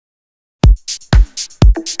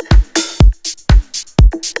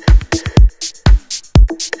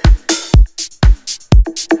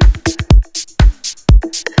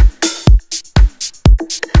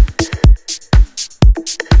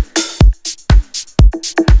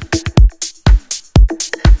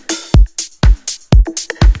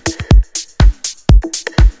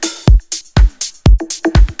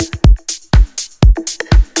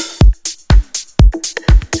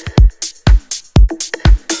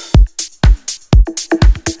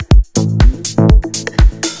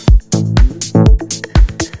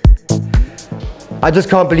I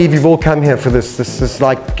just can't believe you've all come here for this. This is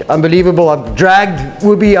like unbelievable. I've dragged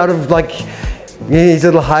Obie out of like his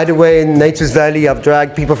little hideaway in Nature's Valley. I've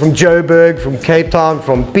dragged people from Joburg, from Cape Town,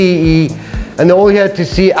 from PE, and they're all here to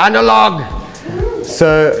see Analog.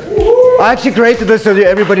 So I actually created this so that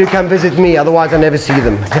everybody would come visit me, otherwise I never see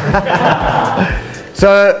them.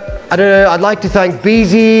 So I don't know, I'd like to thank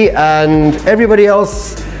Beezy and everybody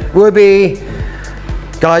else, Obie,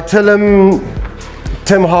 Guy Tillum,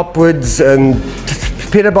 Tim Hopwoods, and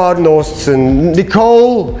Peter Bardenhorst, and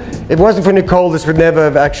Nicole. If it wasn't for Nicole, this would never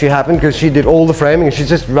have actually happened, because she did all the framing and she's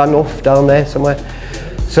just run off down there somewhere.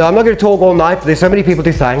 So I'm not going to talk all night, but there's so many people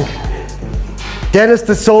to thank. Dennis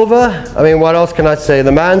De Silva, I mean, what else can I say?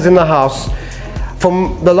 The man's in the house.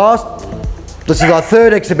 From the last, this is our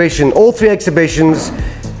third exhibition, all three exhibitions,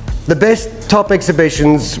 the best top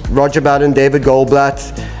exhibitions, Roger Bannon, David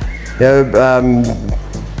Goldblatt, you know,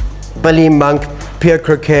 Billy Monk, Pierre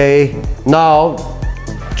Croquet, now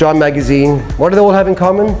John Magazine. What do they all have in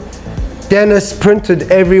common? Dennis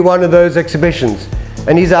printed every one of those exhibitions,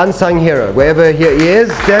 and he's an unsung hero. Wherever he is,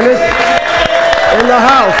 Dennis in the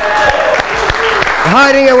house,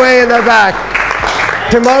 hiding away in the back.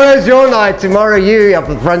 Tomorrow's your night. Tomorrow you up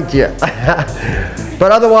in front here.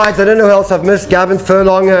 But otherwise, I don't know who else I've missed. Gavin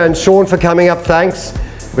Furlonger and Sean for coming up. Thanks.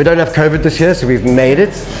 We don't have COVID this year, so we've made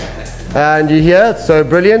it. And you're here. It's so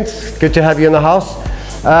brilliant. Good to have you in the house.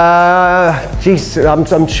 Geez,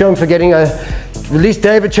 I'm sure I'm forgetting. At least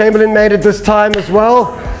David Chamberlain made it this time as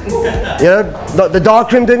well. You know, the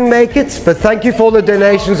darkroom didn't make it, but thank you for all the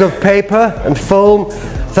donations of paper and film.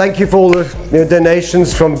 Thank you for all the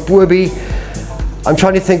donations from Obie. I'm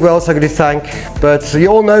trying to think what else I'm going to thank, but you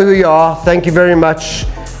all know who you are. Thank you very much,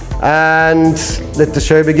 and let the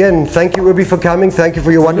show begin. Thank you, Obie, for coming. Thank you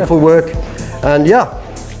for your wonderful work, and yeah,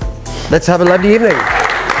 let's have a lovely evening.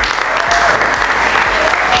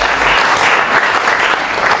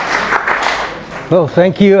 Well,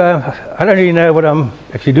 thank you. I don't really know what I'm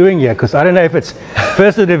actually doing here, because I don't know if it's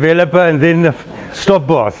first the developer and then the stop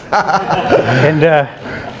bath.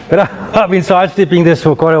 But I've been sidestepping this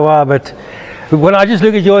for quite a while. But when I just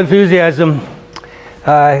look at your enthusiasm,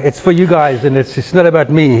 it's for you guys, and it's not about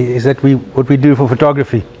me. It's that what we do for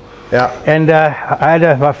photography. Yeah. And I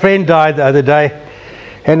had my friend died the other day,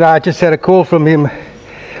 and I just had a call from him.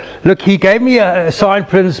 Look, he gave me a signed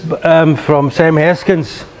print from Sam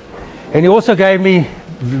Haskins. And he also gave me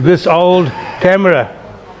this old camera,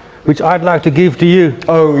 which I'd like to give to you.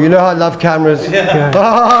 Oh, you know I love cameras. Yeah.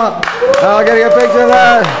 I'm getting a picture of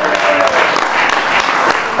that.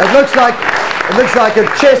 It looks like a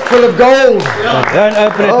chest full of gold. Don't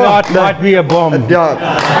open it. It might be a bomb.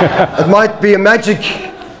 Yeah. It might be a magic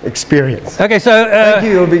experience. Okay, so thank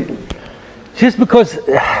you, Obie. Just because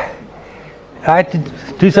I had to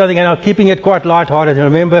do something, and I'm keeping it quite light-hearted. And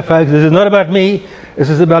remember, folks, this is not about me. This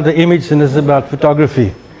is about the image, and this is about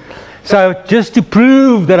photography. So just to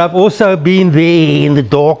prove that I've also been there in the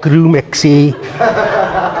dark room, see,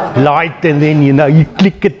 light, and then, you know, you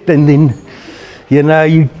click it, and then, you know,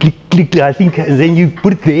 you click, I think, and then you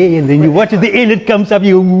put it there, and then you watch at the end, it comes up,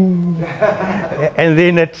 you, and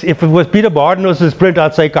then if it was Peter Bardenhorst's print,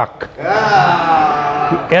 I'd say kak.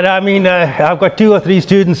 And I mean, I've got 2 or 3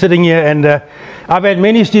 students sitting here, and I've had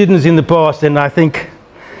many students in the past, and I think,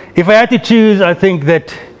 if I had to choose, I think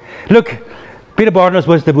that, look, Peter Bardenhorst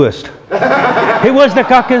was the worst. He was the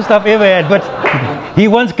cuckest I've ever had, but he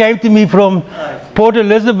once came to me from Port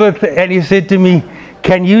Elizabeth, and he said to me,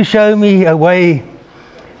 can you show me a way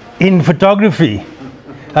in photography?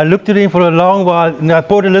 I looked at him for a long while. Now,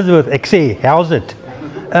 Port Elizabeth, how's it?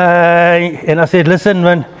 And I said, listen,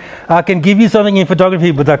 man, I can give you something in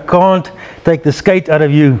photography, but I can't take the skate out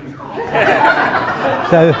of you.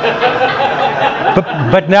 So,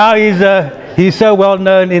 but now he's so well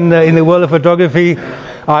known in the world of photography.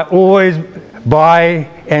 I always buy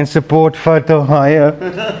and support photo hire.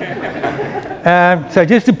 So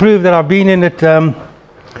just to prove that I've been in it, in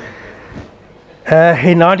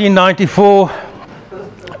 1994,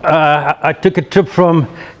 I took a trip from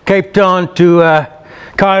Cape Town to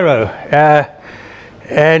Cairo,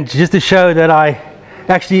 and just to show that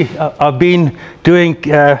I've been doing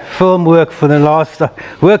film work for the last,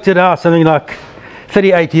 worked it out, something like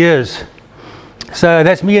 38 years. So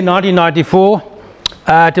that's me in 1994.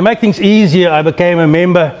 To make things easier, I became a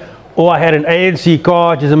member, or I had an ANC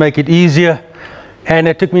card just to make it easier. And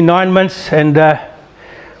it took me 9 months, and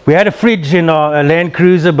we had a fridge in our Land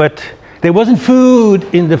Cruiser, but there wasn't food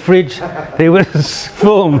in the fridge, there was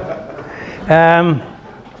film. And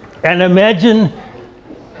imagine,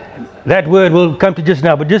 that word will come to just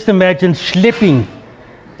now, but just imagine schlepping.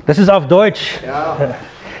 This is auf Deutsch. Yeah.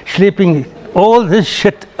 Schlepping all this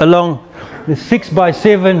shit along the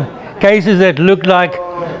 6x7 cases that look like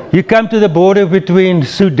you come to the border between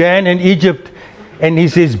Sudan and Egypt and he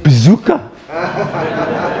says bazooka.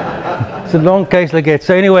 It's a long case like that.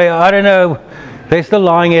 So anyway, I don't know, they're still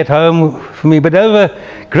lying at home for me, but those were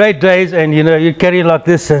great days, and you know, you carry it like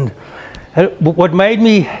this. And what made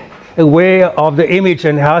me aware of the image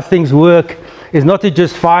and how things work is not to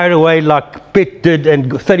just fire away like Pitt did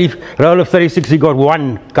and roll of 36 you got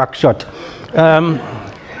one cock shot.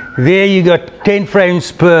 There you got 10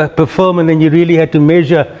 frames per film, and then you really had to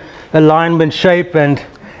measure alignment, shape,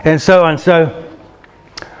 and so on. So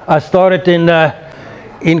I started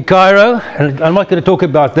in Cairo, and I'm not going to talk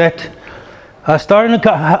about that. I started in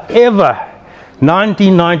Cairo. However,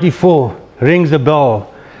 1994 rings a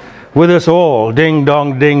bell with us all. Ding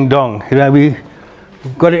dong, ding dong. You know, we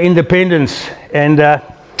got an independence, and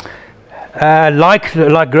like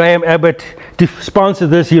Graham Abbott to sponsor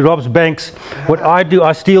this, he robs banks. What I do,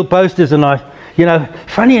 I steal posters, and you know,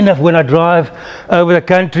 funny enough, when I drive over the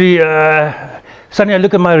country, suddenly I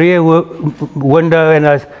look at my rear window and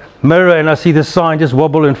I mirror and I see the sign just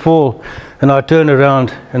wobble and fall, and I turn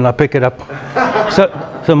around and I pick it up.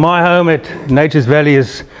 So my home at Nature's Valley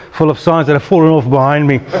is full of signs that have fallen off behind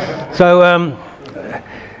me. So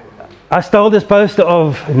I stole this poster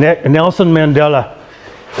of Nelson Mandela.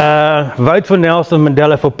 Vote for Nelson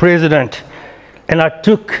Mandela for president. And I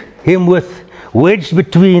took him wedged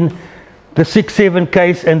between the 6-7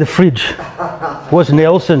 case and the fridge was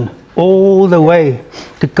Nelson all the way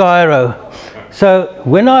to Cairo. So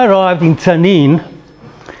when I arrived in Tanin,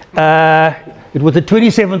 it was the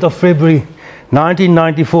 27th of February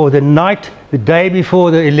 1994, the day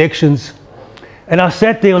before the elections, and I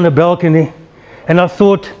sat there on the balcony and I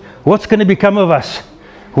thought, what's going to become of us?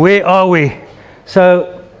 Where are we?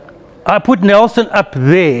 So I put Nelson up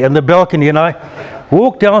there on the balcony, and I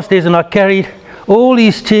walked downstairs and I carried all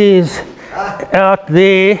these chairs out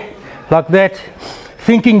there like that,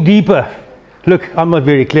 thinking deeper. Look, I'm not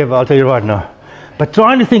very clever, I'll tell you right now, but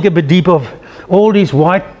trying to think a bit deeper of all these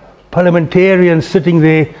white parliamentarians sitting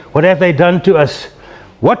there. What have they done to us?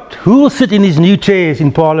 Who will sit in these new chairs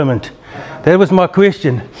in Parliament? That was my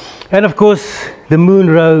question. And of course the moon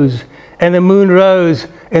rose, and the moon rose,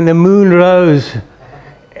 and the moon rose.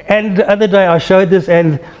 And the other day I showed this,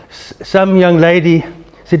 and some young lady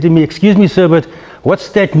said to me, excuse me sir, but what's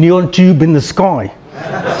that neon tube in the sky?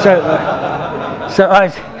 So I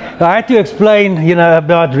had to explain, you know,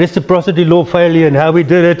 about reciprocity law failure and how we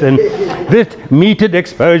did it, and this metered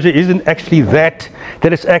exposure isn't actually that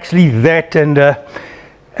it's actually that. And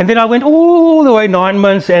then I went all the way 9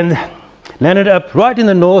 months and landed up right in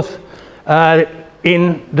the north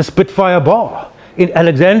in the Spitfire Bar in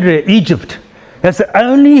Alexandria, Egypt. That's the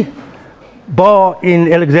only bar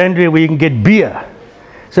in Alexandria where you can get beer.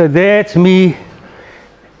 So that's me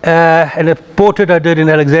and a portrait I did in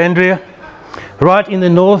Alexandria, right in the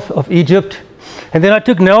north of Egypt. And then I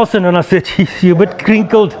took Nelson and I said, you're a bit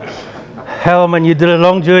crinkled. Hell man, you did a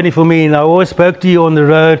long journey for me, and I always spoke to you on the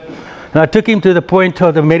road. And I took him to the point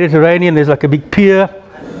of the Mediterranean. There's like a big pier,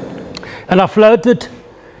 and I floated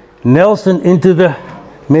Nelson into the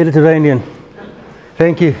Mediterranean.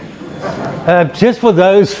 Thank you. Just for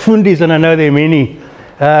those fundies, and I know there are many,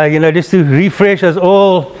 you know, just to refresh us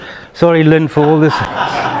all. Sorry, Lynn, for all this.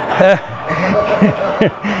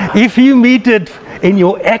 If you meet it in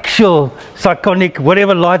your actual Psychonic,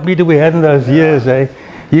 whatever light meter we had in those years,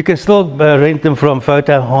 you can still rent them from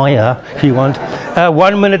Photo Hire if you want.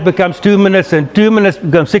 1 minute becomes 2 minutes, and 2 minutes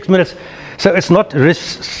becomes 6 minutes. So it's not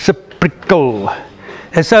reciprocal.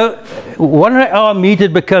 And so 1 hour meter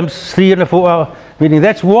becomes 3 and a 4 hour meeting.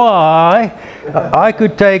 That's why I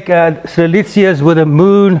could take Silicius with a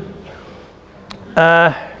moon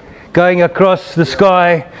going across the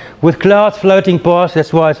sky with clouds floating past.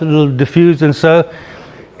 That's why it's a little diffused. And so,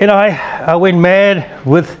 and I went mad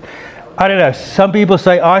with, I don't know, some people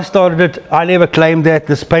say I started it. I never claimed that.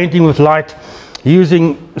 This painting with light,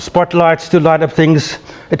 using spotlights to light up things.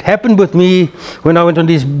 It happened with me when I went on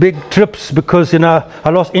these big trips, because, you know,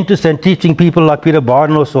 I lost interest in teaching people like Peter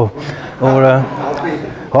Barnos or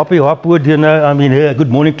Hoppy Hopwood, you know. I mean, good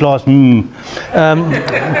morning class.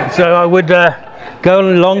 So I would go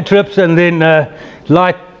on long trips and then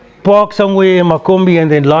light, park somewhere in my combi,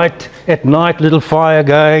 and then light at night, little fire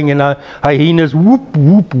going, you know, hyenas, whoop,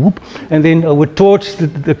 whoop, whoop, and then I would torch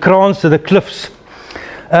the krans to the cliffs.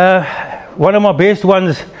 One of my best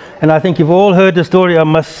ones, and I think you've all heard the story, I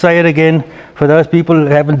must say it again for those people who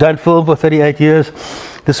haven't done film for 38 years.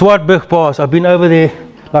 The Swartberg Pass, I've been over there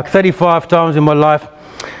like 35 times in my life.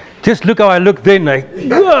 Just look how I look then, like,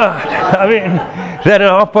 I mean, that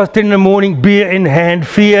at 10:30 in the morning, beer in hand,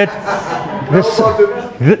 Fiat,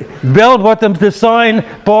 bell bottoms, the sign,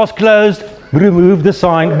 pass closed, remove the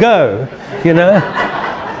sign, go, you know.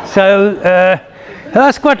 So,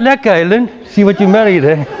 that's quite lekker, Helen. See what you married,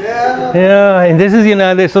 eh? Yeah, and this is, you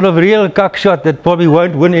know, the sort of real cockshot that probably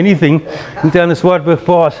won't win anything down the Swartberg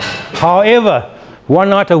Pass. However, one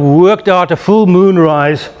night I worked out a full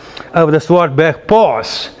moonrise over the Swartberg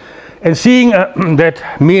Pass, and seeing that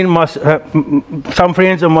me and some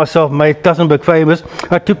friends and myself made Tassenberg famous,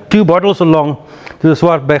 I took 2 bottles along to the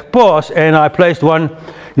Swartberg Pass, and I placed one,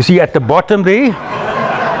 you see, at the bottom there,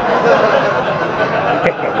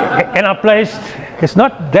 and I placed, it's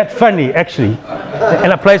not that funny actually,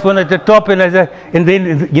 and I placed one at the top, and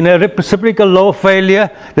then, you know, reciprocal low failure,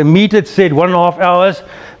 the meter said 1.5 hours,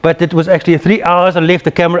 but it was actually 3 hours. I left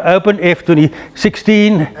the camera open,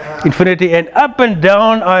 f/2016 infinity, and up and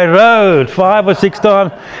down I rode 5 or 6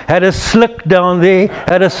 times, had a slick down there,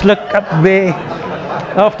 had a slick up there.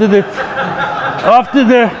 After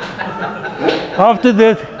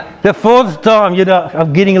the 4th time, you know,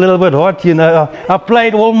 I'm getting a little bit hot, you know. I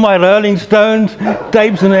played all my Rolling Stones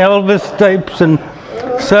tapes and Elvis tapes, and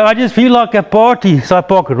so I just feel like a party. So I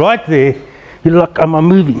park right there. You look, I'm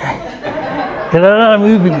moving. And I'm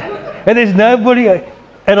moving. And there's nobody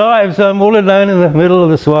arrives, so I'm all alone in the middle of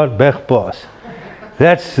the Swartberg Pass.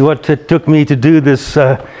 That's what it took me to do this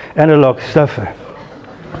analog stuff.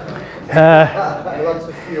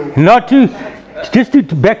 Just to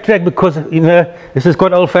backtrack, because, you know, this is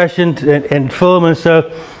quite old-fashioned and film, and so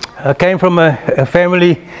I came from a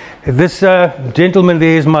family. This gentleman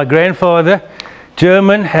there is my grandfather,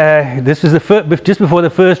 German. This is just before the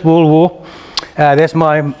First World War. That's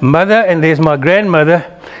my mother, and there's my grandmother.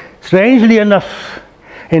 Strangely enough,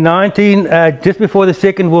 in just before the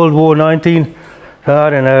Second World War,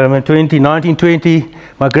 1920,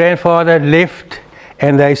 my grandfather left,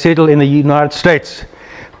 and they settled in the United States.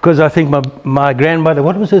 Because I think my grandmother,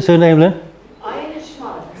 what was her surname, Lynn?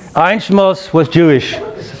 Einschmalz was Jewish.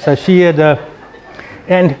 So she had,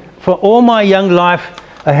 and for all my young life,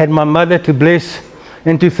 I had my mother to bless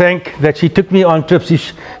and to thank that she took me on trips.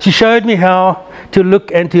 She showed me how to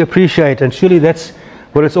look and to appreciate, and surely that's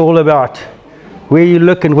what it's all about. Where you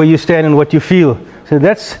look and where you stand and what you feel. So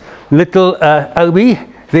that's little Obie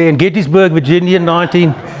there in Gettysburg, Virginia,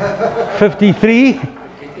 1953.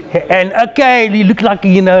 And okay, he looked like,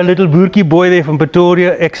 you know, a little boertjie boy there from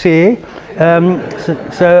Pretoria, XA.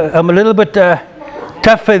 So I'm a little bit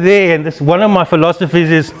tougher there, and one of my philosophies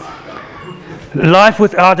is life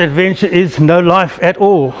without adventure is no life at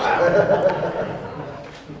all.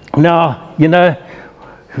 Now, you know,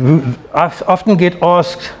 I often get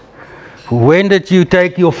asked, when did you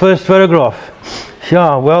take your first photograph?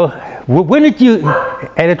 Yeah, well, when did you,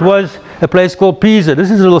 and it was a place called Pisa.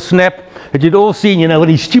 This is a little snap that you'd all seen, you know, when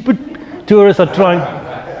these stupid tourists are trying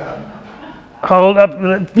hold up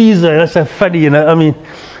Pisa. That's so funny, you know. I mean,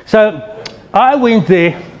 so I went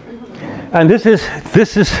there, and this is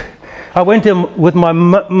I went there with my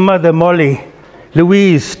mother, Molly.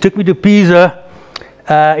 Louise took me to Pisa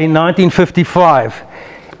in 1955,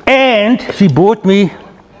 and she bought me,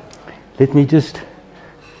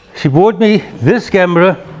 she bought me this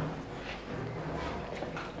camera,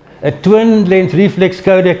 a twin lens reflex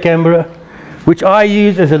Kodak camera, which I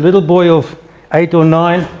used as a little boy of 8 or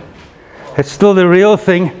 9. It's still the real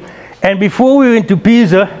thing. And before we went to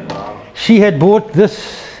Pisa, she had bought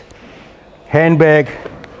this handbag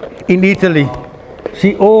in Italy.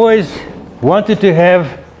 She always wanted to have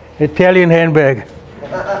an Italian handbag.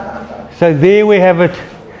 So there we have it.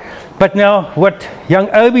 But now what young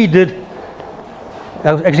Obie did,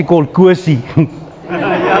 that was actually called Kosie.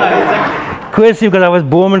 Kosie, because I was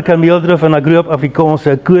born in Kameeldrift and I grew up Afrikaans,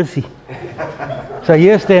 so Kosie. So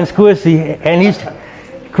here stands Kosie, and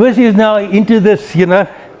Kosie is now into this, you know.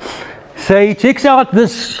 So he checks out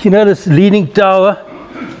this, you know, this leaning tower,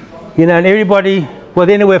 you know, and everybody, well,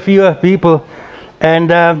 then there were fewer people,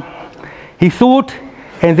 and he thought,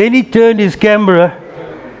 and then he turned his camera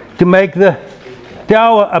to make the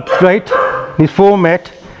tower up straight, his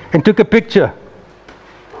format, and took a picture.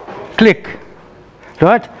 Click,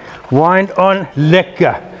 right? Wind on,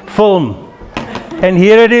 lekker, film, and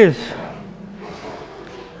here it is.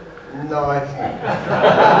 Nice.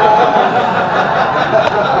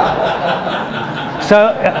 So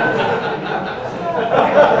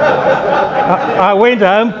I went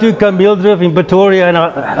home to Kameeldrift in Pretoria, and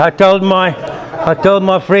I told my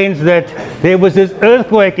friends that there was this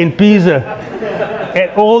earthquake in Pisa,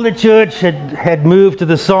 and all the church had moved to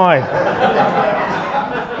the side.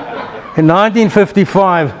 In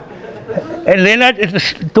 1955, and then the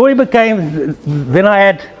story became. Then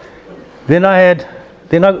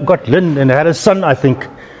I got Lynn, and I had a son, I think,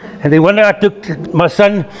 And then one day I took my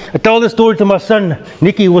son, I told the story to my son,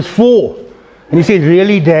 Nicky, who was 4. And he said,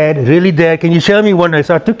 really dad, can you show me one day?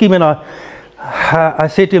 So I took him and I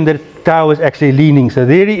said to him that the tower was actually leaning. So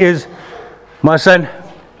there he is, my son,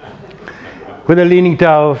 with a leaning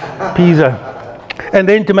tower of Pisa. And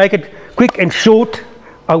then to make it quick and short,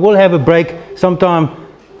 I will have a break sometime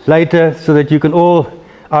later so that you can all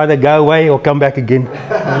either go away or come back again.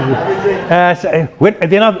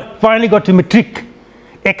 Then I finally got to matric,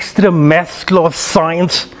 extra maths class,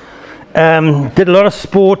 science, did a lot of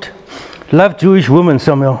sport, loved Jewish women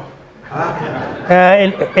somehow.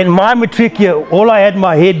 In my matric year, all I had in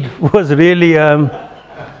my head was really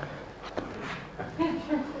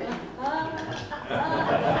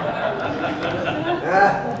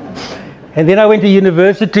and then I went to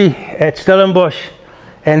university at Stellenbosch,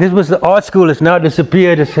 and this was the art school. It's now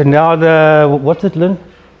disappeared. It's now the, what's it, Lynn?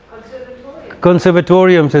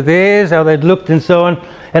 Conservatorium. So there's how they looked and so on.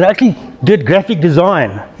 And I actually did graphic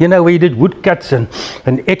design, you know, where you did woodcuts and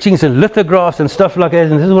etchings and lithographs and stuff like that.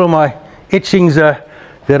 And this is one of my etchings that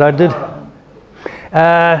I did.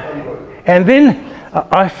 And then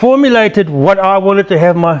I formulated what I wanted to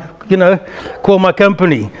have my, you know, call my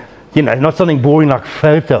company. You know, not something boring like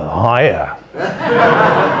photo hire.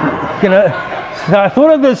 You know, so I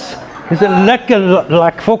thought of this as a lekker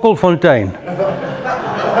like Fokkelfontein.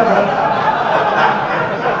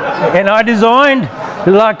 And I designed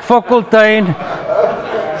like Fokkelfontein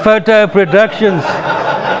Photo Productions.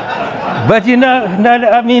 But you know,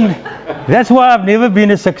 I mean, that's why I've never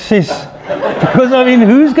been a success. Because I mean,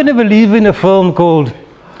 who's going to believe in a film called,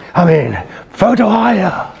 I mean, photo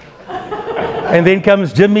hire? And then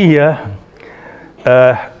comes Jimmy here,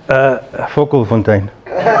 Fokkelfontein.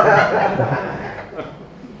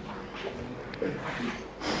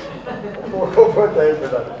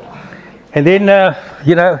 And then,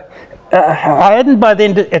 you know, I hadn't by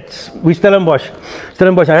then, we Stellenbosch,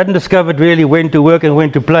 I hadn't discovered really when to work and when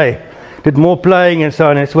to play. Did more playing and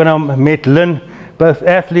so on. It's when I met Lynn, both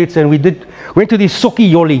athletes, and went to the Sokkie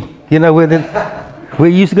Jolly, you know, where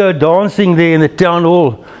we used to go dancing there in the town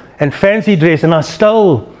hall. And fancy dress, and I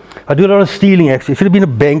do a lot of stealing actually. Should have been a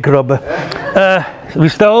bank robber. We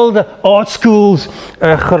stole the art school's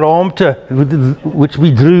geraamte, which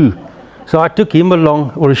we drew. So I took him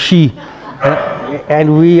along, or she,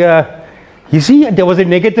 and we, you see, there was a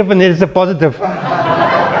negative and there's a positive.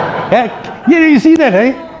 Yeah, you see that,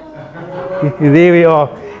 eh? There we are.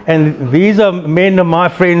 And these are men of my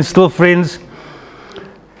friends, still friends,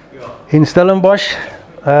 in Stellenbosch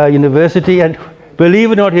University. And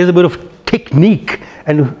believe it or not, here's a bit of technique.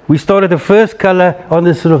 And we started the first color on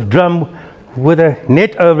this sort of drum with a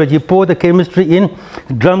net over it. You pour the chemistry in,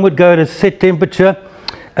 the drum would go at a set temperature,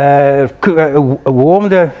 warm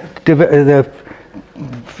the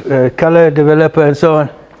color developer and so on.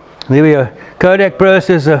 There we are. Kodak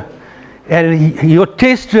processor. And your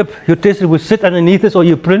test strip will sit underneath this, or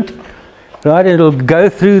you print, right? And it'll go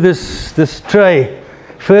through this tray.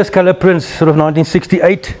 First color prints, sort of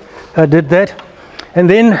 1968, I did that. And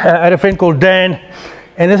then I had a friend called Dan,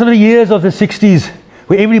 and those are the years of the 60s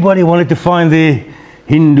where everybody wanted to find their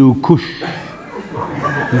Hindu Kush,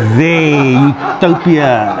 their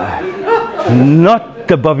utopia, not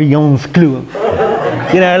the Babylon's clue.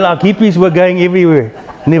 You know, like hippies were going everywhere,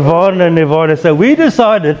 Nirvana. So we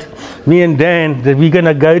decided, me and Dan, that we're going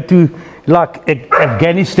to go to like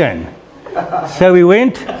Afghanistan. So we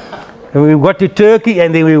went, and we got to Turkey,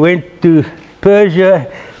 and then we went to Persia.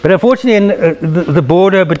 But unfortunately, the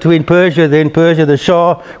border between Persia, the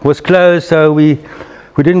Shah, was closed, so we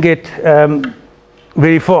didn't get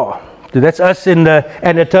very far. So that's us in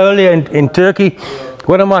Anatolia in Turkey.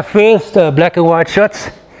 One of my first black and white shots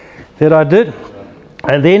that I did.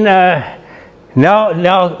 And then, now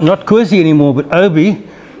not Cozy anymore, but Obie,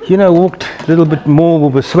 you know, walked a little bit more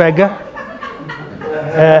with a swagger.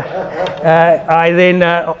 I then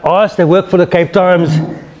asked to work for the Cape Times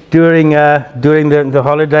during the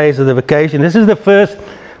holidays or the vacation. This is the first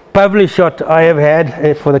published shot I have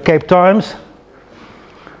had for the Cape Times.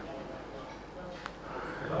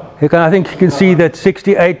 I think you can see that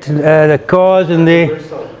 68, the cars in there.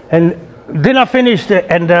 And then I finished,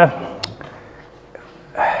 and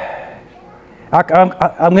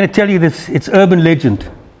I'm going to tell you this, it's urban legend.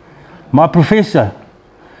 My professor,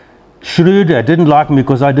 Schroeder, didn't like me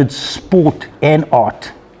because I did sport and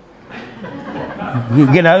art.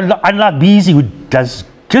 You know, unlike Beezy, who just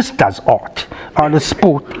does art. I did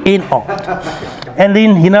sport and art. And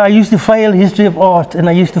then, you know, I used to fail history of art, and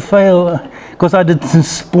I used to fail because I did some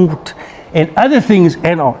sport and other things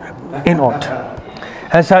and art. And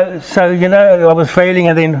so, you know, I was failing,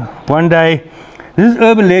 and then one day, this is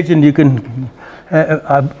urban legend, you can,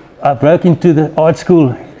 I broke into the art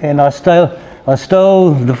school and I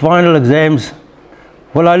stole the final exams.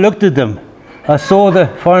 Well, I looked at them. I saw the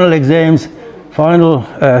final exams, final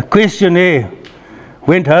questionnaire.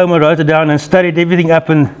 Went home and wrote it down and studied everything up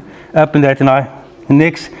and that. And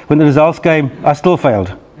next, when the results came, I still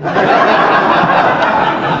failed.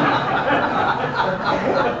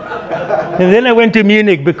 And then I went to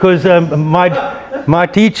Munich because my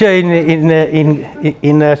teacher in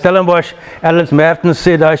Stellenbosch, Alice Mertens,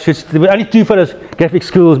 said I should. There were only 2 photographic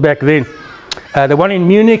schools back then, the one in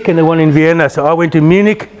Munich and the one in Vienna. So I went to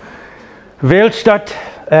Munich, Weltstadt,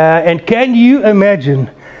 and can you imagine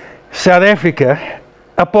South Africa,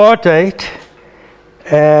 apartheid,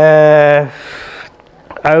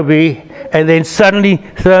 Obie, and then suddenly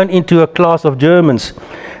thrown into a class of Germans.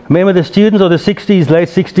 Remember the students of the 60s, late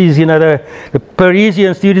 60s, you know, the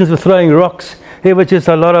Parisian students were throwing rocks. There was just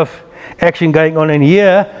a lot of action going on. And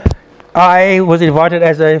here, I was invited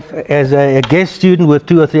as a guest student with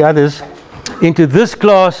 2 or 3 others into this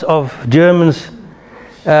class of Germans.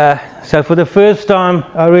 So for the first time,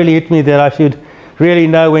 it really hit me that I should really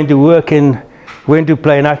know when to work and when to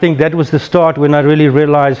play. And I think that was the start when I really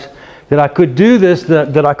realized that I could do this,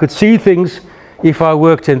 that I could see things if I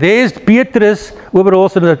worked. And there's Beatrice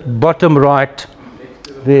Oberholzer in the bottom right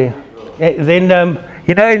there. Then,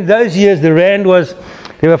 you know, in those years the rand was,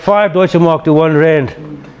 there were 5 Deutsche Mark to 1 rand.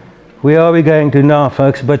 Where are we going to now,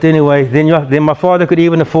 folks? But anyway, then my father could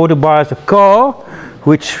even afford to buy us a car,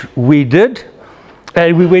 which we did.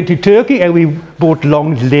 And we went to Turkey and we bought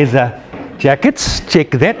long leather jackets. Check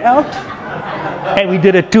that out. And we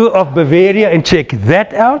did a tour of Bavaria and check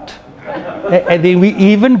that out. And then we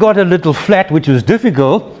even got a little flat, which was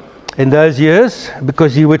difficult in those years,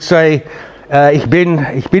 because you would say, ich bin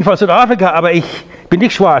von Südafrika, aber ich bin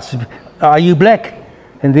nicht schwarz. Are you black?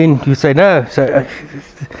 And then you say no. So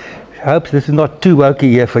I hope this is not too wokey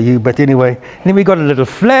here for you, but anyway. And then we got a little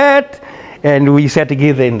flat, and we sat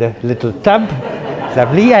together in the little tub.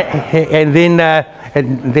 Lovely. And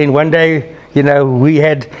then one day, you know, we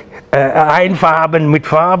had Einfarben mit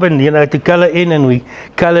Farben, you know, to color in, and we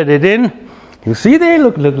colored it in. You see there?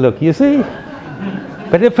 Look, you see?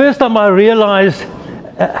 But the first time I realized,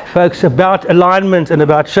 folks, about alignment and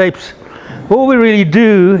about shapes, all we really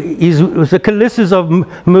do is a colossus of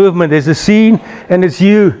movement. There's a scene and it's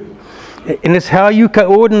you. And it's how you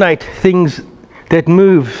coordinate things that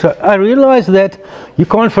move. So I realized that you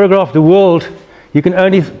can't photograph the world. You can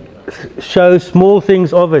only show small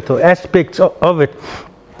things of it or aspects of it.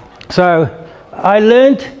 So I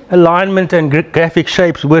learned alignment and graphic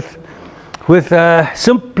shapes with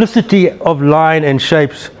simplicity of line and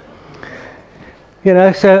shapes. You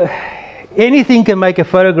know, so anything can make a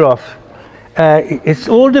photograph. It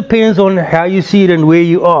all depends on how you see it and where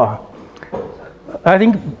you are. I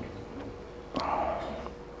think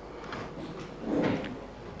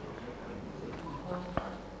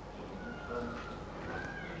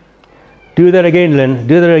do that again, Lynn.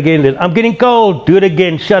 Do that again, Lynn. I'm getting cold. Do it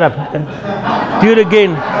again. Shut up. Do it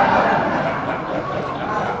again.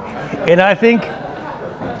 And I think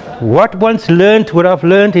what I've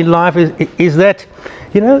learned in life is that,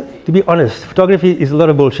 you know, to be honest, photography is a lot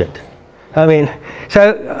of bullshit. I mean,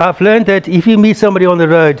 so I've learned that if you meet somebody on the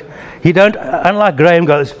road, you don't, unlike Graham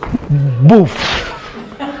goes, boof,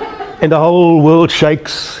 and the whole world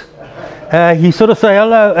shakes. You sort of say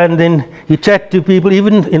hello, and then you chat to people,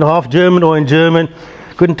 even in half German or in German.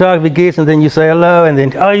 Guten Tag, wie geht's? And then you say hello, and then,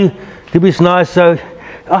 du bist nice. So,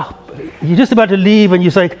 you're just about to leave, and you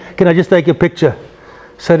say, can I just take a picture?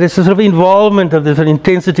 So there's a sort of involvement of this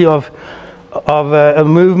intensity of a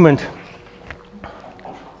movement.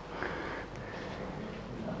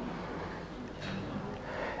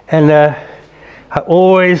 And I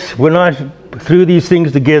always, when I threw these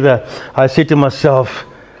things together, I said to myself,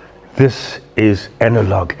 this is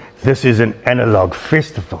analog. This is an analog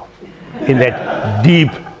festival. In that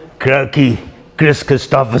deep, croaky, Chris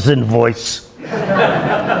Christopherson voice.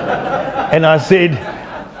 And I said,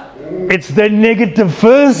 it's the negative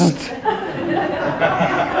first.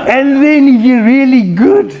 And then if you're really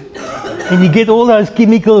good, and you get all those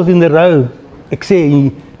chemicals in the row, except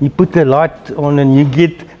you put the light on and you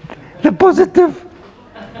get the positive.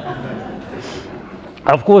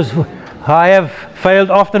 Of course, I have failed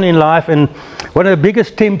often in life, and one of the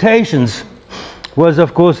biggest temptations was,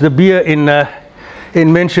 of course, the beer in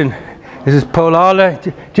München. This is Polale.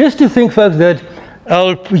 Just to think, folks, that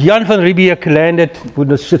Jan van Riebeeck landed when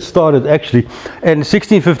the shit started, actually, in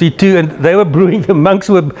 1652, and they were brewing, the monks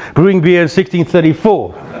were brewing beer in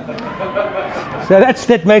 1634. So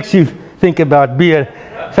that makes you think about beer.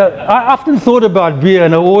 So I often thought about beer,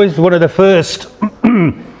 and I always one of the first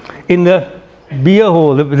in the beer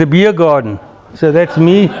hall, the beer garden. So that's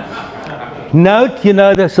me. Note, you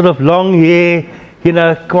know, the sort of long hair, you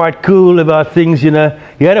know, quite cool about things, you know.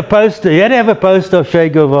 You had a poster, you had to have a poster of Che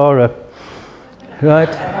Guevara, right?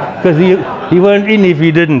 Because he weren't in if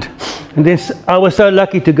you didn't. And then I was so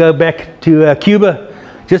lucky to go back to Cuba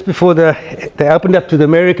just before they opened up to the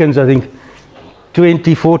Americans, I think,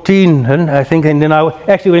 2014, I think. And then I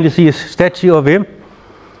actually went to see a statue of him,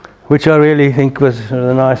 which I really think was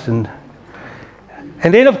nice. And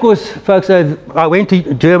then, of course, folks, I went to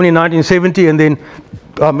Germany in 1970, and then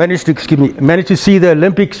I managed to see the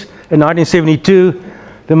Olympics in 1972,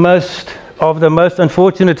 the most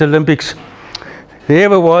unfortunate Olympics there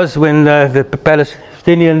ever was, when the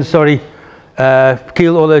Palestinians,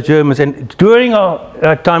 killed all the Germans. And during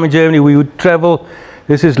our time in Germany, we would travel.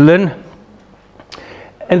 This is Lynn.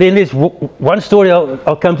 And then there's one story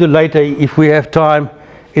I'll come to later if we have time,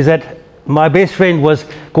 is that my best friend was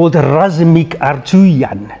called Razmik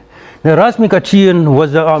Archuyan. Now, Razmik Archuyan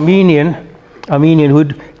was an Armenian who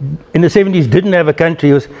in the 70s didn't have a country.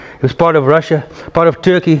 He was part of Russia, part of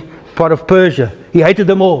Turkey, part of Persia. He hated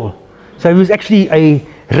them all. So he was actually a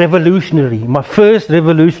revolutionary, my first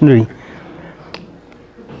revolutionary.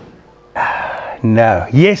 No,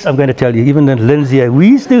 yes, I'm going to tell you, even in Lindsay, we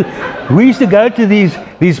used to go to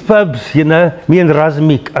these pubs, you know, me and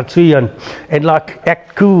Razmik Archuyan, and like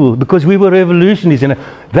act cool because we were revolutionaries, you know.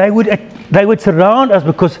 They would surround us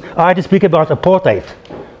because I had to speak about apartheid,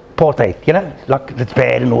 you know, like it's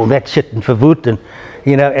bad and all that shit, and Verwoerd, and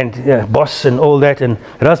you know, and Boss and all that. And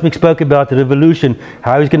Razmik spoke about the revolution,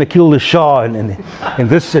 how he was going to kill the Shah and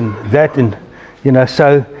this and that, and you know,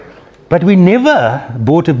 so. But we never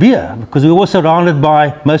bought a beer because we were surrounded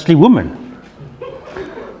by mostly women.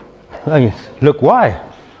 Oh, yes. Look, why?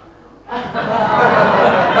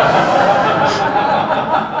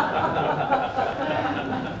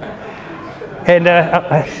 And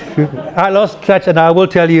I lost touch, and I will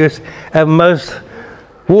tell you a most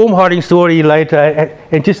warm-hearted story later.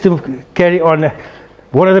 And just to carry on,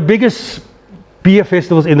 one of the biggest beer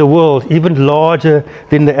festivals in the world, even larger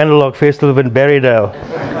than the Analog Festival in Barrydale,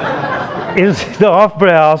 is the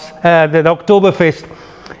Hofbrauhaus, the Oktoberfest.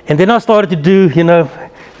 And then I started to do, you know,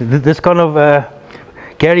 this kind of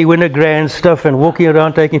Gary Winogrand stuff and walking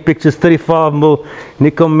around taking pictures, 35mm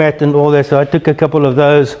Nicomat and all that. So I took a couple of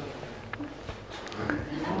those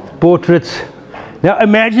portraits. Now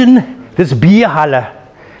imagine this Bierhalle,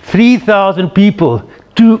 3,000 people,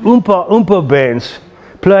 2 Oompa bands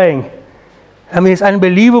playing. I mean, it's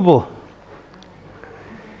unbelievable.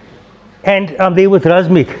 And I'm there with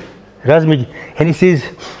Razmik, and he says,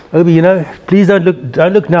 Obie, you know, please don't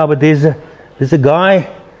look now, but there's a guy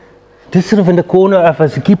just sort of in the corner of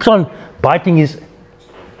us. He keeps on biting his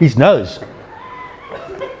nose.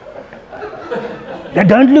 Now,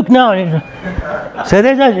 don't look now. So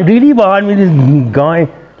there's really behind me this guy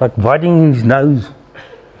like biting his nose.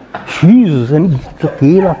 Jesus, and look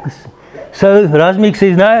here like this. So Razmik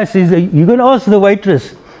says, no, he says, you're going to ask the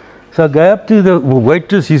waitress. So I go up to the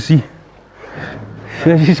waitress, you see.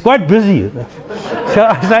 She's quite busy. So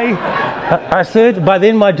I said, by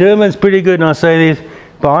then my German's pretty good, and I say,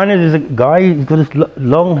 behind it is a guy, he's got this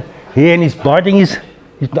long hair and he's biting his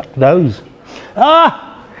nose.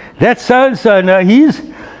 Ah, that's so-and-so. Now he's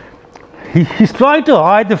trying to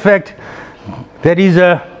hide the fact that he's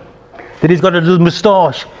got a little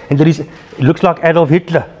moustache and that it looks like Adolf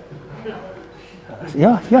Hitler.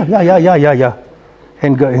 Yeah.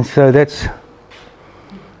 And so that's...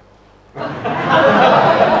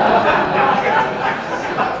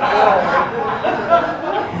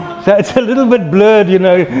 So it's a little bit blurred, you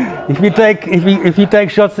know. If you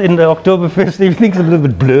take shots in the Oktoberfest, everything's a little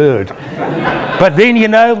bit blurred. But then, you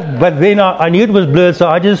know, I knew it was blurred, so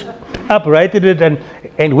I just uprated it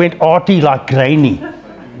and went arty like grainy.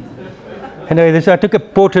 Anyway, I took a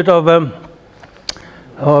portrait of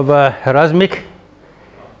Razmik,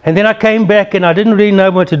 and then I came back and I didn't really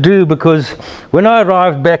know what to do, because when I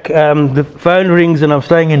arrived back, the phone rings and I'm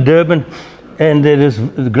staying in Durban. And there's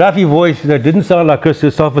a gruffy voice that didn't sound like Chris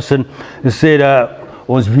Christopherson, that said,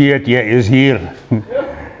 ons weet jy is here.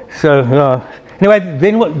 So, anyway,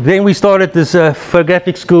 then we started this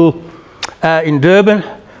photographic school in Durban,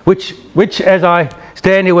 which as I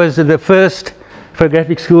stand here, was the first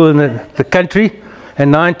photographic school in the country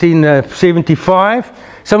in 1975.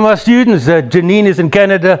 Some of our students, Janine is in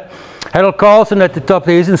Canada, Harold Carlson at the top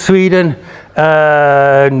there is in Sweden,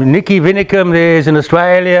 Nikki Vinicum there is in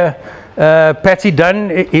Australia, Patsy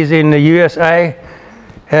Dunn is in the USA.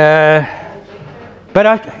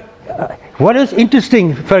 But what is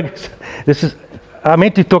interesting, folks, I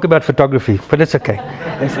meant to talk about photography, but it's okay.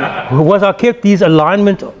 I kept these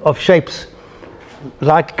alignment of shapes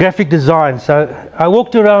liked graphic design. So I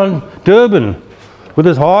walked around Durban with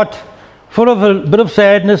his heart full of a bit of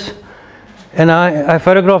sadness, and I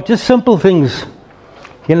photographed just simple things,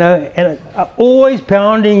 you know, and always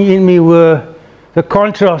pounding in me were the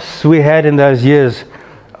contrasts we had in those years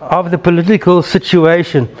of the political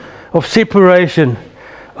situation, of separation,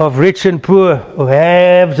 of rich and poor, of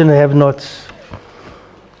haves and have-nots.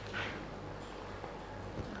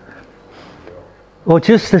 Or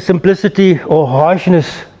just the simplicity or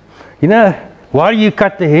harshness. You know, why do you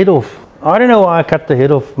cut the head off? I don't know why I cut the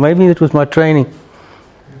head off. Maybe it was my training.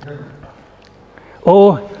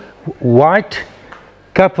 Or white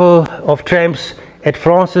couple of tramps at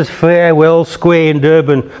Francis Farewell Square in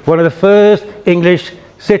Durban, one of the first English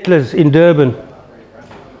settlers in Durban.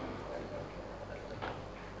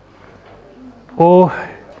 Or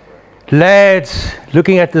lads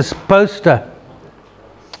looking at this poster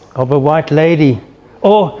of a white lady.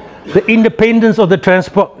 Or the independence of the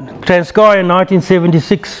Transkei in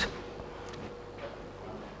 1976.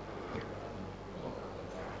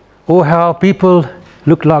 Or how people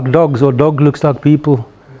look like dogs, or dog looks like people.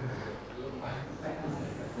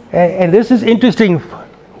 And this is interesting.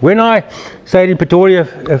 When I stayed in Pretoria,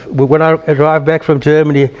 when I arrived back from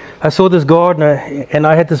Germany, I saw this gardener, and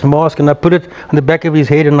I had this mask, and I put it on the back of his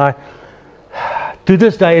head, and to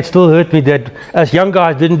this day, it still hurt me that us young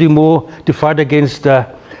guys didn't do more to fight against the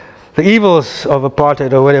evils of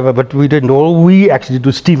apartheid or whatever, but we didn't. All we actually did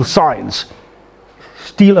was steal signs.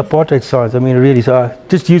 Steal apartheid signs, I mean, really. So I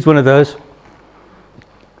just used one of those.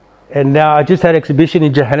 And now I just had an exhibition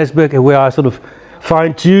in Johannesburg where I sort of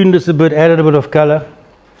fine-tuned this a bit, added a bit of color.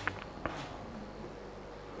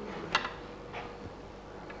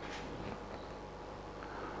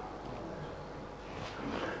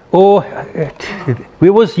 Or we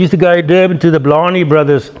always used to go to Durban to the Blarney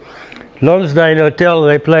Brothers, Lonsdale Hotel.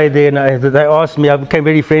 They played there, and they asked me. I became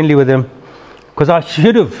very friendly with them because I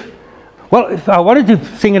should have. Well, if I wanted to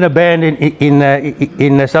sing in a band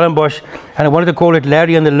in Stellenbosch, and I wanted to call it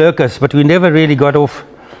Larry and the Lurkers, but we never really got off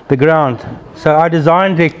the ground. So I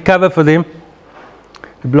designed a cover for them,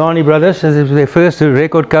 the Blarney Brothers, as it was their first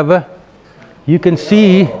record cover. You can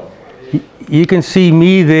see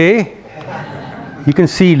me there. You can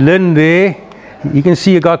see Lynn there. You can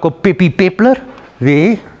see a guy called Peppy Peppler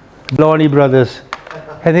there, Blarney Brothers.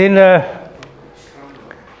 And then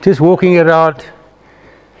just walking around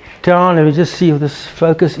town, let me just see if this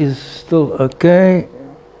focus is still okay.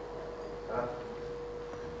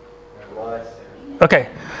 Okay,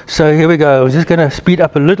 so here we go. I'm just going to speed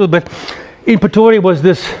up a little bit. In Pretoria was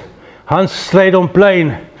this Hans Strydom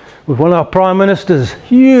plain with one of our prime ministers,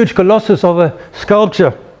 huge colossus of a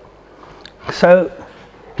sculpture. So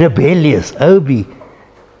rebellious Obie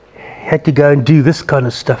had to go and do this kind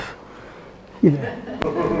of stuff, you know.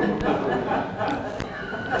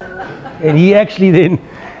 And he actually then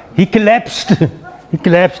he collapsed,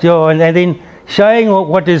 yeah, and then showing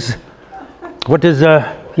what is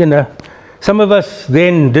you know, some of us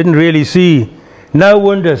then didn't really see. No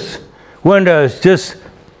windows, just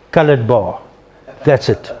coloured bar. That's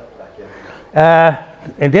it.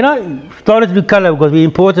 And then I started to do colour because we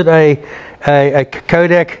imported a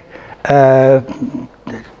Kodak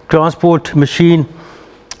transport machine,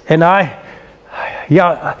 and I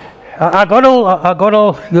got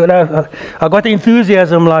all, you know, I got the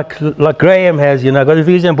enthusiasm like Graham has, you know. I got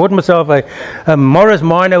enthusiasm. Bought myself a Morris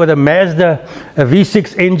Minor with a Mazda, a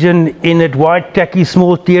V6 engine in it, white tacky,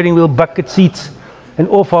 small steering wheel, bucket seats, and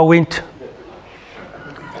off I went.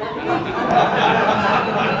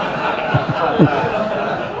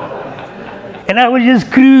 And I would just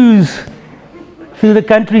cruise through the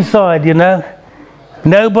countryside, you know.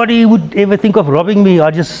 Nobody would ever think of robbing me. I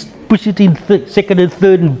just push it in second and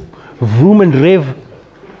third and vroom and rev.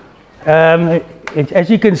 As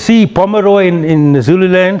you can see, Pomeroy in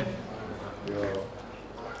Zululand.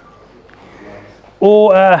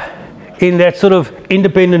 Or in that sort of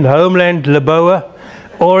independent homeland, Leboa,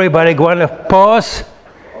 or by the Guana Pass.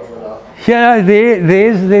 Yeah,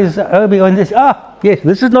 there's Obie on this. Yes,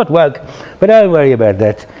 this is not woke, but don't worry about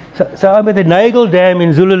that. So I'm at the Nagel Dam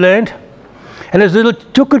in Zululand, and this little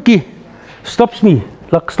chukurki stops me.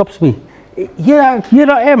 Here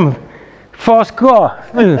I am, fast car.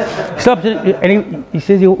 Stops, and he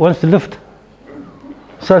says he wants to lift.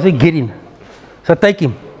 So I say, get in. So I take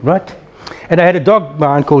him, right? And I had a dog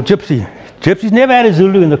behind called Gypsy. Gypsy's never had a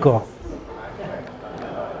Zulu in the car.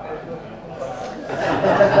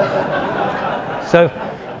 So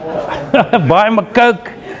buy him a Coke,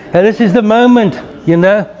 and this is the moment, you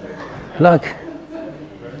know, like.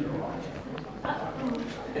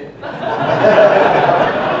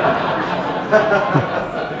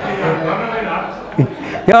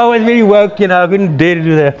 Yeah, I was very woke, you know, I couldn't dare to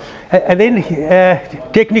do that. And then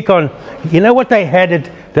Technicon, you know what they had at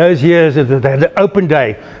those years, the open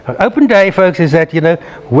day. Open day, folks, is that, you know,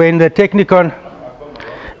 when the Technicon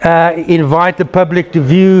invite the public to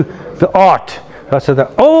view the art. So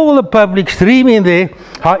that all the public stream in there.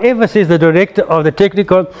 However, says the director of the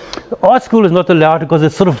Technicon, the art school is not allowed because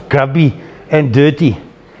it's sort of grubby and dirty.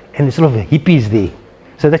 And there's sort of hippies there.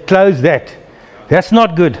 So they closed that. That's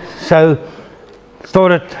not good. So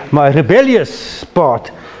started my rebellious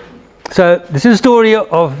part. So this is a story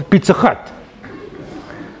of Pizza Hut.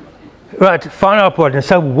 Right, final part. And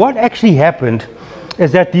so what actually happened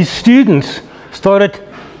is that these students started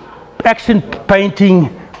action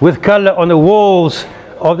painting with color on the walls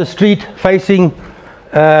of the street facing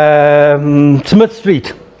Smith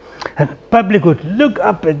Street. And the public would look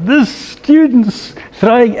up at this students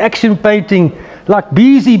throwing action painting like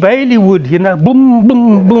Beezy Bailey would, you know, boom,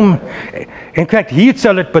 boom, boom. In fact, he'd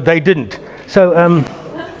sell it, but they didn't. So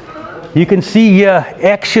you can see here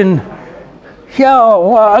action,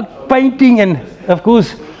 yeah, painting, and of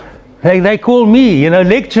course they call me, you know,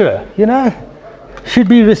 lecturer, you know, should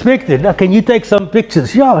be respected. Now, can you take some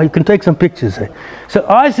pictures? Yeah, you can take some pictures. So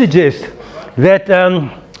I suggest that,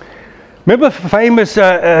 remember famous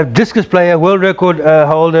discus player, world record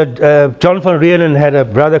holder, John van Renen had a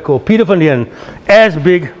brother called Peter van Renen, as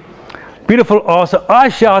big, beautiful ass. So I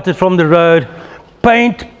shouted from the road,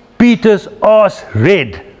 paint Peter's ass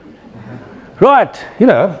red. Right, you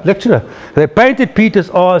know, lecturer. They painted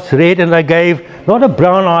Peter's ass red and they gave not a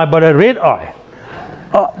brown eye but a red eye.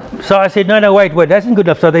 So I said, no, wait, that's not good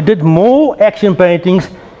enough. So they did more action paintings,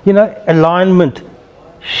 you know, alignment,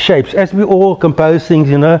 shapes, as we all compose things,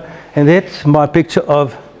 you know. And that's my picture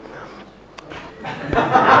of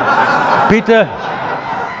Peter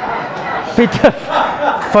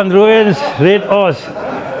van Rooyen's red ass.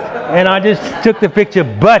 And I just took the picture,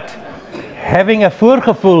 but having a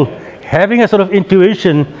voorgevoel, having a sort of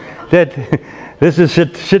intuition that this is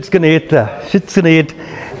shit's gonna hit.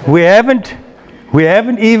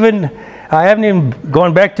 I haven't even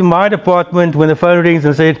gone back to my department when the phone rings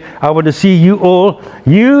and said, I want to see you all,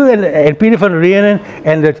 you and Peter van Renen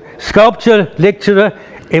and the sculpture lecturer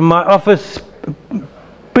in my office,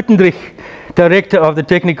 Pittendrich, director of the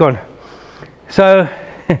Technicon. So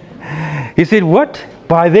he said, what?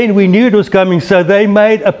 By then we knew it was coming, so they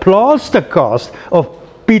made a plaster cast of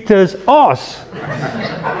Peter's ass,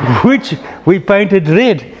 which we painted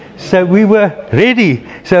red. So we were ready.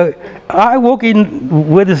 So I walk in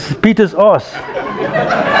with this Peter's ass.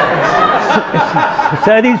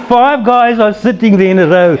 So these 5 guys are sitting there in a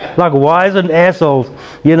row like wizened assholes,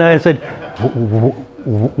 you know, and said,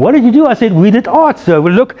 what did you do? I said, we did art, sir.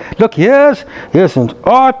 Well, look, here's some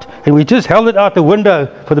art, and we just held it out the window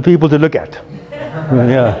for the people to look at.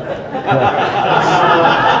 Yeah.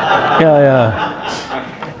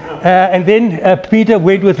 And then Peter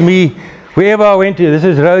went with me wherever I went to. This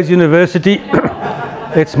is Rose University.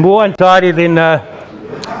 It's more untidy than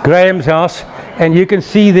Graham's house, and you can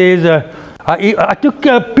see there's a. I took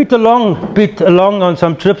Pete along on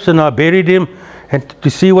some trips, and I buried him, and to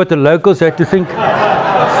see what the locals had to think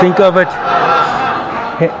of it.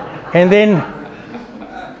 And then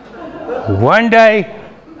one day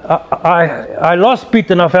I lost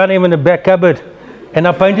Pete, and I found him in the back cupboard, and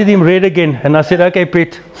I painted him red again, and I said, okay,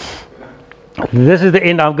 Pete, this is the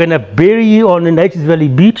end. I'm going to bury you on the Nature's Valley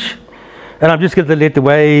beach, and I'm just going to let the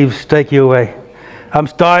waves take you away. I'm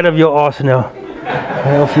tired of your arse now.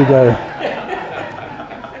 And off you go.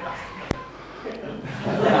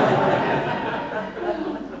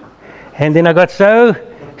 And then I got so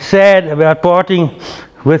sad about parting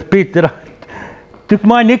with Pete that I took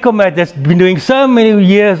my nickel mat that's been doing so many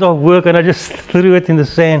years of work, and I just threw it in the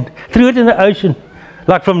sand, threw it in the ocean.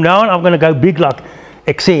 Like from now on, I'm going to go big, like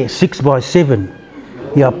XA 6x7.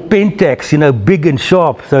 Yeah, Pentax, you know, big and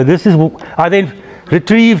sharp. So this is, I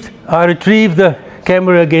retrieved the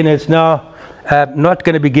camera again. It's now not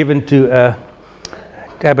going to be given to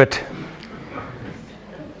Abbott.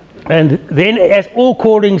 And then, as all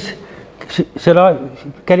callings, shall I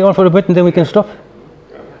carry on for a bit and then we can stop?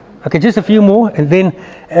 Okay, just a few more, and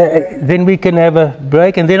then we can have a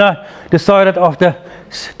break. And then I decided, after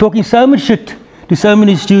talking so much shit to so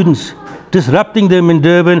many students, disrupting them in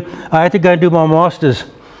Durban, I had to go and do my master's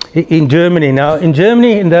in Germany. Now, in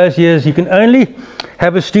Germany, in those years, you can only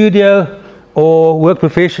have a studio or work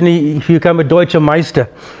professionally if you become a Deutscher Meister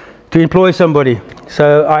to employ somebody.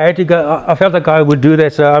 So I had to go. I felt like I would do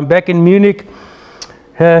that. So I'm back in Munich,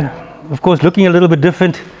 of course, looking a little bit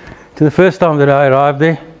different to the first time that I arrived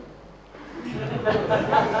there.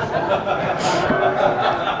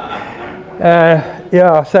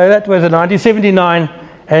 Yeah, so that was in 1979.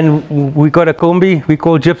 and we got a combi we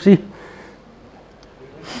call Gypsy.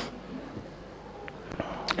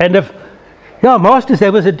 And yeah, masters,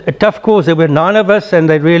 that was a tough cause. There were 9 of us, and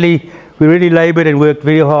we really labored and worked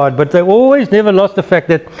very hard. But they always never lost the fact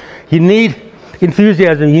that you need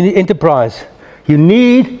enthusiasm, you need enterprise. You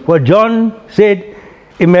need, what John said,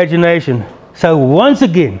 imagination. So once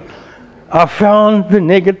again, I found the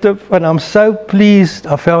negative, and I'm so pleased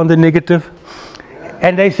I found the negative.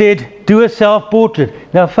 And they said, do a self-portrait.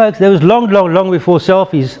 Now folks, that was long before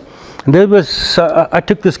selfies. And there was, I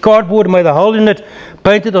took this cardboard, made a hole in it,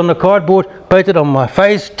 painted on the cardboard, painted on my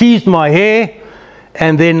face, teased my hair,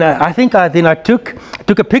 and then I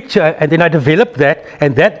took a picture, and then I developed that,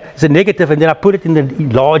 and that is a negative, and then I put it in the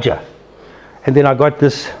larger, and then I got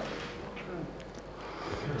this.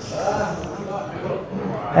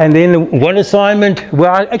 And then one assignment,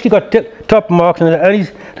 well, I actually got top marks, and the only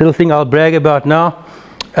little thing I'll brag about now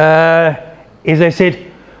is they said,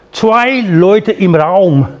 "Zwei Leute im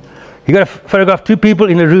Raum." You got to photograph 2 people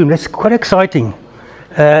in a room. That's quite exciting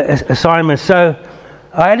assignment. So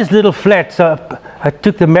I had this little flat, so I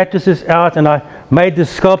took the mattresses out and I made this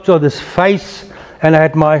sculpture of this face, and I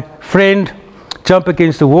had my friend jump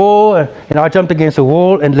against the wall, and I jumped against the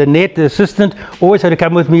wall, and Lynette, the assistant, always had to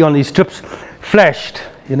come with me on these trips, flashed,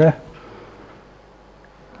 you know.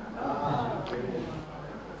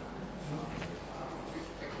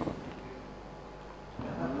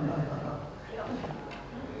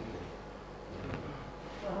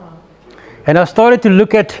 And I started to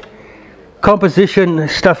look at composition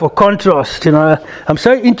stuff or contrast. You know, I'm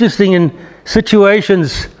so interested in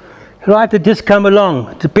situations, right, that just come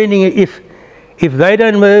along. Depending if they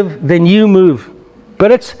don't move, then you move.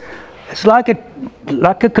 But it's like a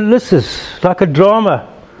colossus, like a drama.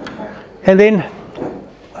 And then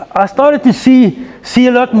I started to see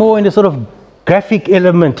a lot more in the sort of graphic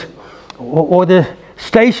element, or the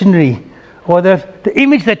stationery, or the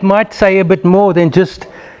image that might say a bit more than just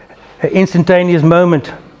an instantaneous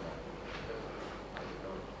moment.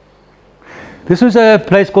 This was a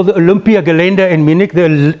place called the Olympia Gelände in Munich, the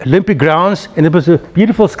Olympic grounds, and it was a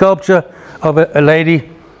beautiful sculpture of a lady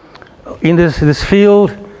in this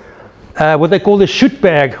field, what they call the shoot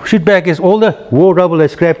bag. Shoot bag is all the war rubble they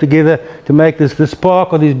scraped together to make this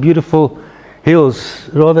park or these beautiful hills.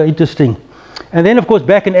 Rather interesting. And then of course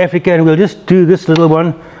back in Africa, and we'll just do this little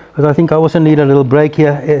one, because I think I also need a little break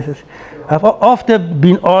here. I've often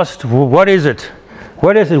been asked, what is it?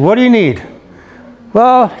 What is it? What do you need?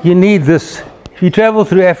 Well, you need this. If you travel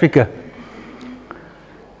through Africa,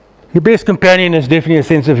 your best companion is definitely a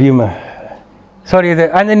sense of humor. Sorry,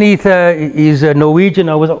 underneath is Norwegian.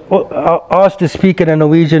 I was asked to speak at a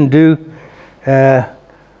Norwegian do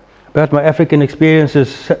about my African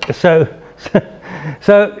experiences. So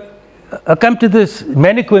I come to this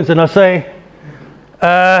mannequins and I say,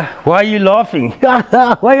 why are you laughing?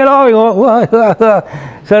 Why are you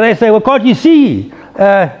laughing? So they say, well, can't you see?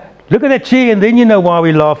 Look at that chair, and then you know why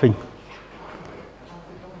we're laughing.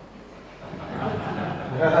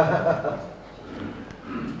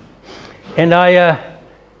 And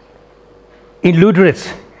in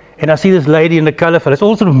Ludritz, and I see this lady in the colourful. It's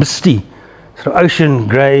all sort of misty, sort of ocean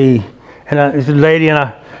grey. And there's a lady,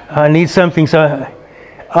 and I need something. So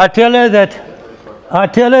I tell her that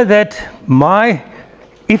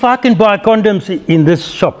if I can buy condoms in this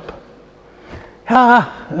shop.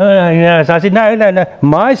 Yes. I said, no.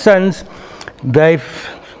 My sons,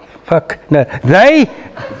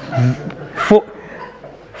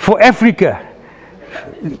 for Africa.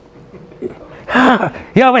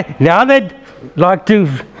 Yeah, wait, now they'd like to,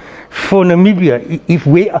 for Namibia,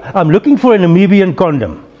 I'm looking for a Namibian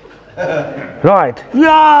condom. Right.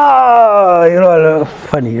 Yeah, you know,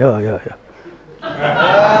 funny, yeah.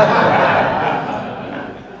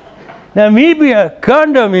 Namibia,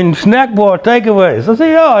 condom in snack bar takeaways. I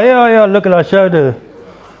say, yeah, look at I showed her.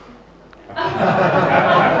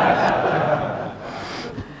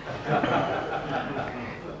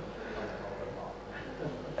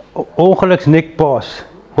 Ongeluksnek pass.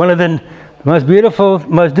 One of the most beautiful,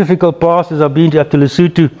 most difficult passes I've been to, up to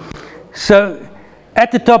Lesotho. So,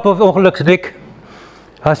 at the top of Ongeluksnek,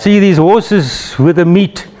 I see these horses with the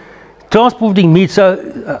meat, transporting meat.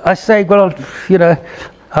 So, I say, well, you know,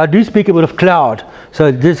 I do speak a bit of cloud.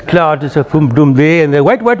 So this cloud is a boom there, and they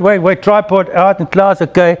wait, tripod out, and cloud's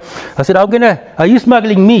okay. I said, are you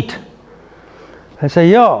smuggling meat? I say,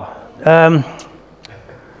 yeah.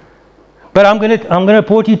 But I'm gonna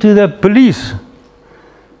report you to the police.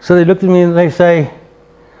 So they looked at me and they say,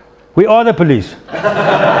 we are the police.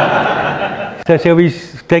 So shall we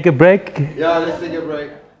take a break? Yeah, let's take a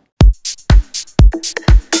break.